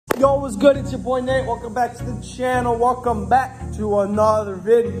Yo, what's good? It's your boy Nate. Welcome back to the channel. Welcome back to another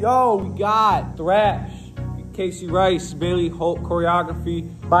video. We got Thrash, Kaycee Rice, Bailey, Holt, Choreography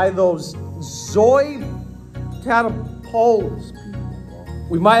by those Tatopoulos people.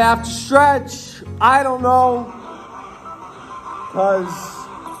 We might have to stretch. I don't know. Because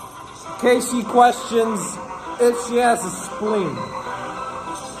Kaycee questions if she has a spleen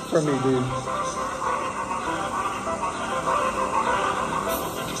for me, dude.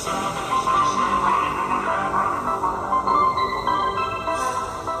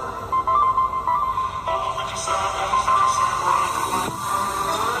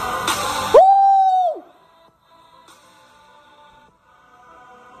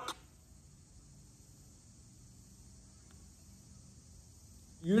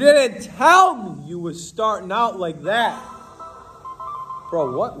 You didn't tell me you was starting out like that.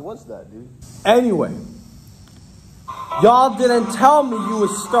 Bro, what was that, dude? Anyway, y'all didn't tell me you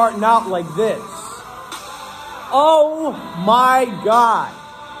was starting out like this. Oh my God.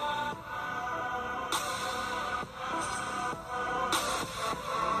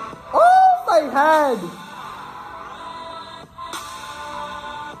 Oh my head.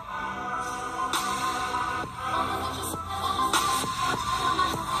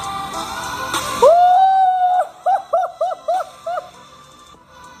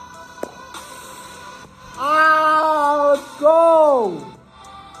 Let's go!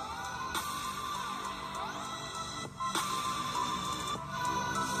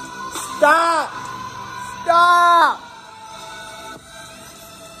 Stop! Stop!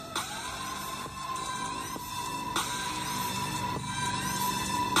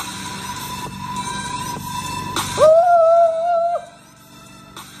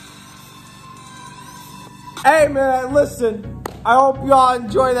 Hey man, listen. I hope y'all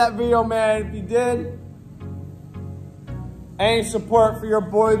enjoyed that video, man. If you did, any support for your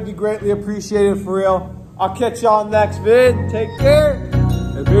boy would be greatly appreciated, for real. I'll catch y'all next vid. Take care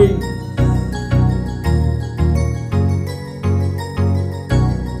and peace.